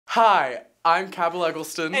Hi, I'm Cabell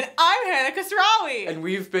Eggleston. And I'm Hana Qasrawi. And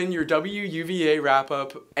we've been your WUVA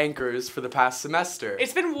wrap-up anchors for the past semester.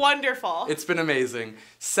 It's been wonderful. It's been amazing.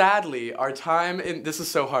 Sadly, our time in... This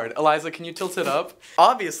is so hard. Eliza, can you tilt it up?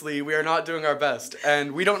 Obviously, we are not doing our best,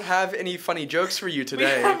 and we don't have any funny jokes for you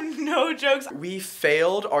today. We have no jokes. We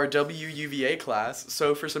failed our WUVA class,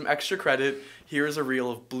 so for some extra credit, here is a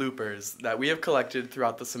reel of bloopers that we have collected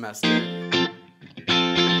throughout the semester.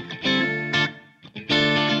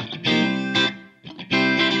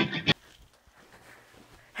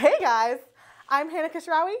 Hey guys, I'm Hana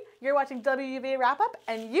Qasrawi. You're watching WUVA Wrap Up,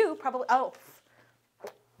 and you probably I'm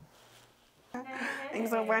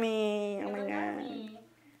so funny. Oh my god.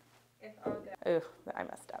 Ooh, I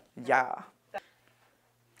messed up. Yeah.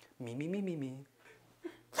 Me.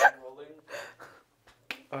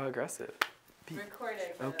 Aggressive. Recording.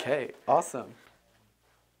 Okay, awesome.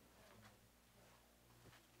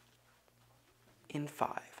 In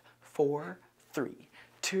 5, 4, 3,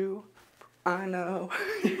 2, I know.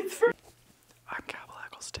 I'm Cabell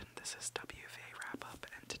Eggleston. This is WUVA Wrap Up,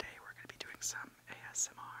 and today we're going to be doing some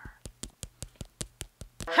ASMR.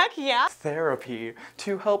 Heck yeah. Therapy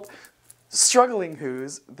to help struggling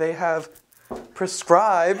who's they have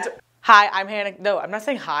prescribed. Hi, I'm Hana. No, I'm not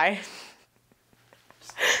saying hi.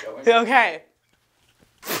 Okay.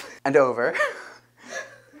 And over.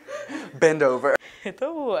 Bend over. Hit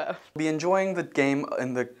the whoa. Be enjoying the game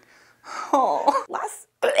in the... Oh. Less.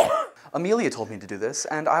 Amelia told me to do this,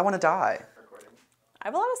 and I want to die. I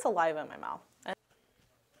have a lot of saliva in my mouth.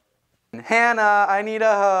 Hannah, I need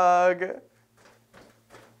a hug.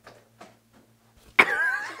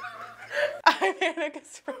 I'm Hana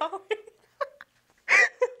Qasrawi.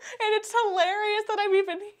 And it's hilarious that I'm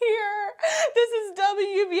even here. This is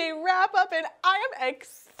WUVA Wrap Up, and I am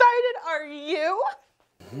excited. Are you?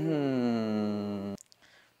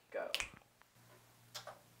 Go.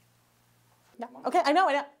 No. Okay, I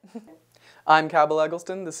know. I'm Cabell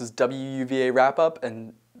Eggleston. This is WUVA Wrap Up,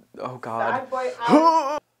 and oh god. Bad boy.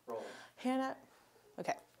 Hannah.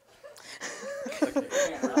 Okay.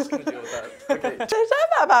 Okay, we're just gonna deal with that.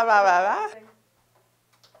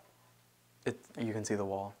 Okay. You can see the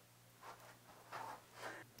wall.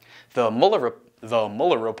 The Mueller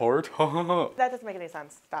report. That doesn't make any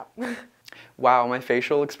sense. Stop. Wow, my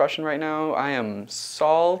facial expression right now, I am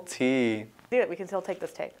salty. Do it. We can still take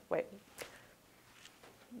this take. Wait.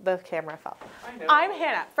 The camera fell. I know. I'm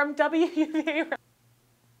Hannah from WUVA.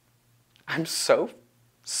 I'm so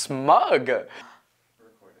smug. Recording.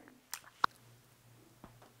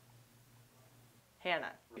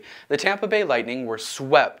 Hannah. The Tampa Bay Lightning were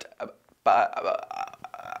swept by...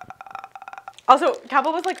 Also,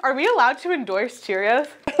 Cabell was like, "Are we allowed to endorse Cheerios?"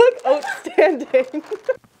 Like, outstanding.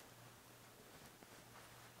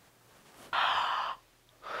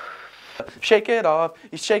 Shake it off.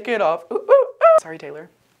 You shake it off. Ooh, ooh, ooh. Sorry, Taylor.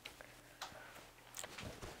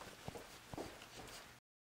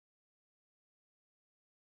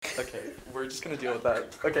 Okay, we're just gonna deal with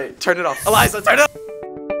that. Okay, turn it off. Eliza, turn it off!